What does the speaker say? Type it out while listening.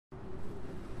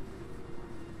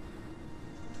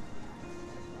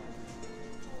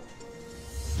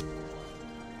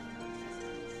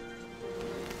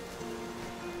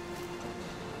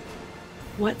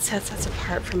what sets us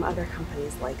apart from other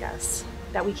companies like us,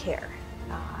 that we care.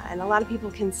 And a lot of people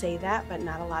can say that, but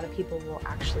not a lot of people will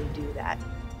actually do that.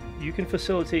 You can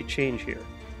facilitate change here.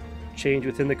 Change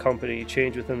within the company,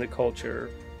 change within the culture,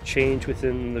 change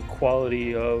within the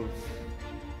quality of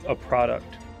a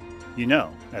product. You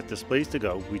know, at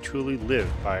Displays2go, we truly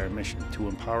live by our mission to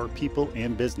empower people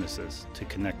and businesses to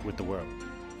connect with the world.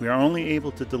 We are only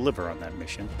able to deliver on that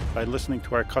mission by listening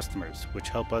to our customers, which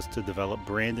help us to develop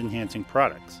brand-enhancing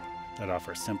products that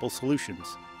offer simple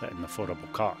solutions at an affordable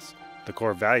cost. The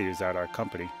core values at our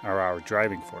company are our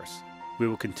driving force. We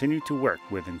will continue to work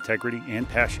with integrity and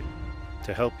passion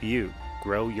to help you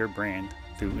grow your brand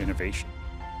through innovation.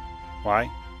 Why?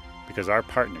 Because our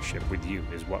partnership with you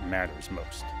is what matters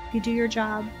most. You do your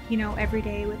job, every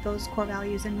day with those core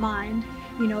values in mind.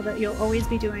 You know that you'll always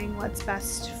be doing what's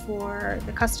best for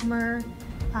the customer,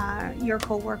 your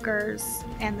co-workers,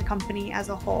 and the company as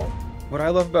a whole. What I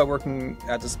love about working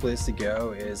at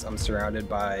Displays2go is I'm surrounded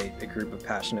by a group of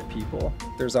passionate people.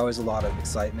 There's always a lot of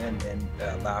excitement and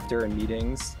laughter in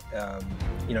meetings.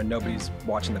 Nobody's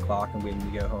watching the clock and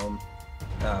waiting to go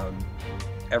home.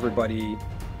 Everybody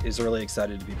is really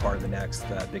excited to be part of the next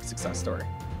big success story.